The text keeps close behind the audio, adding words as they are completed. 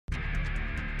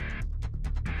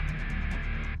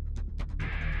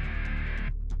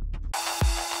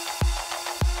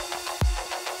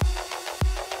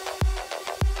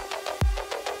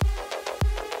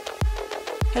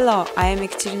Hello, I am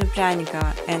Ekaterina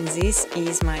Pryanikova and this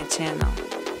is my channel.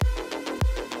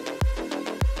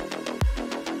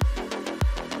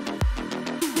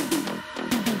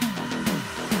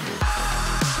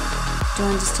 To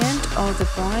understand all the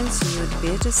points, you'd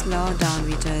better slow down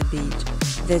video a bit.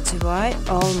 That's why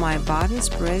all my buttons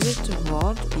pressed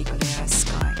toward peculiar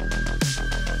sky.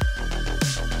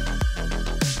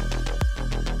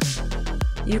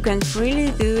 You can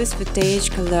freely use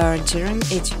footage color during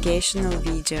educational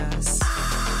videos.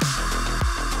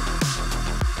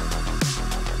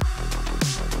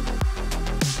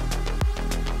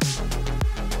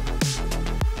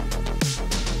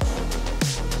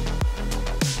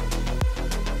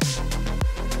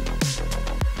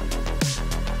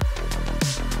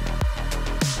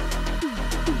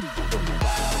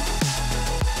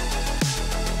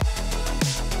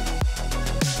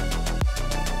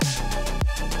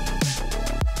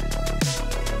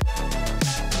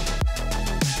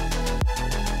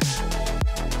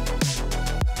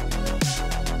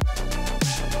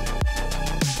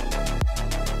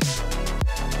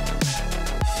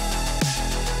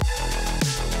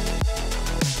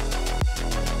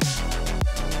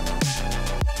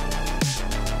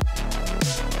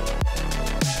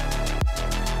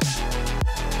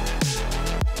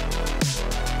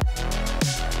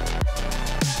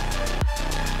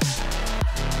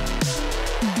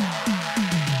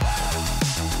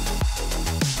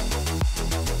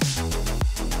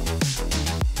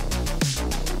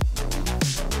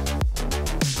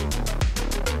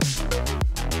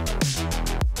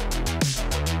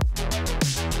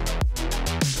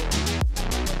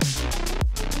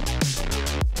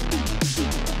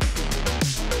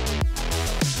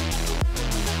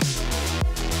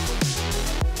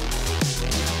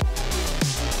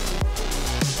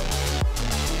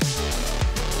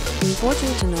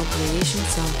 Important to know creation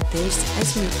some footage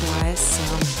as it requires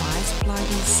some fast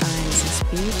plugins, signs the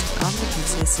speed of the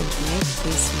processing to make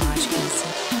this much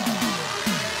easier.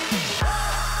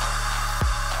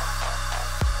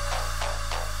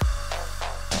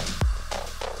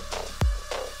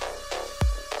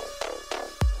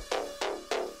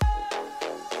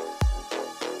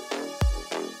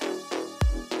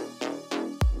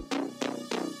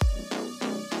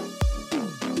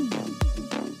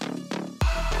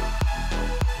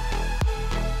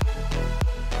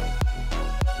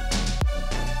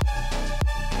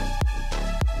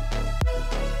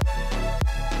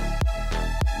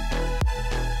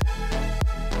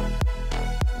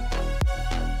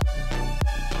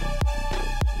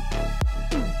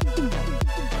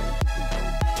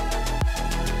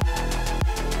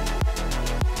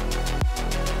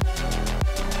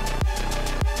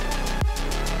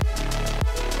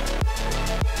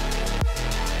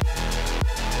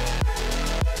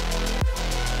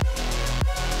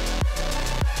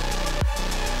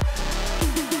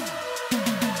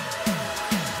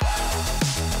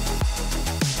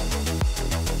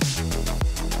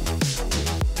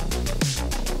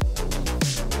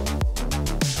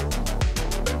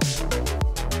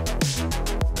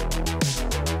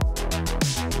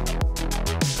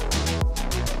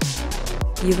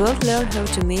 You will learn how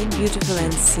to make beautiful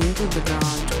and simple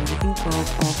background within pop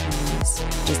openings,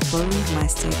 just following my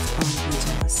steps on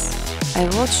videos. I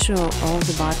will show all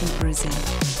the buttons present.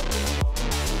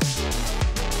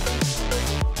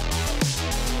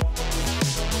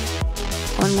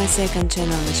 On my second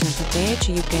channel, Miss Hentai page,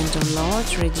 you can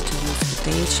download ready-to-use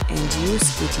footage and use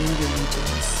it in your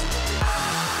videos.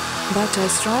 But I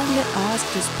strongly ask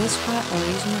to specify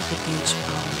original footage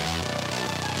only.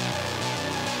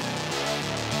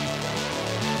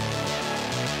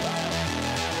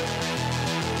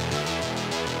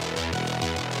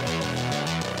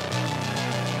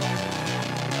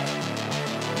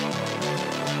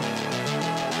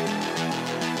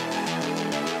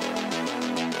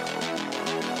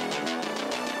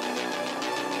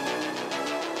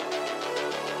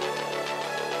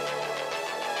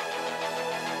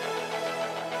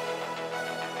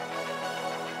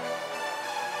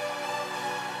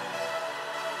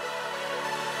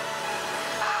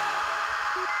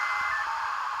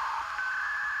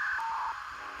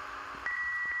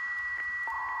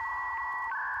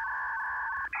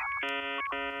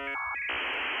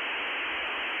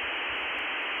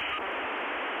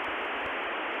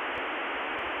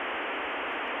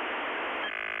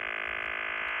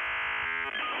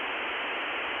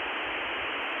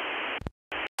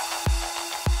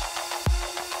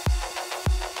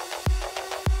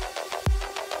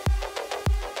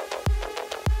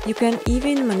 You can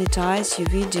even monetize your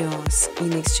videos.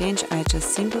 In exchange, I just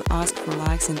simply ask for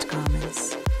likes and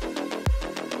comments.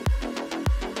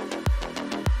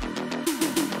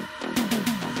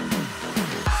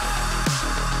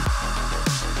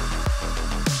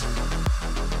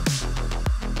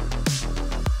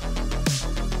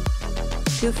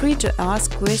 Feel free to ask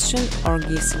question or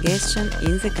give suggestion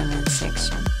in the comment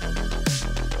section.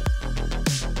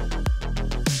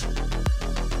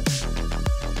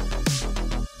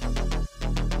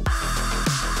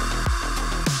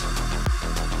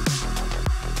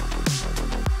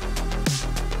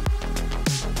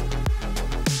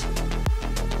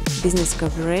 Business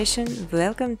cooperation,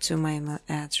 welcome to my email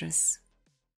address.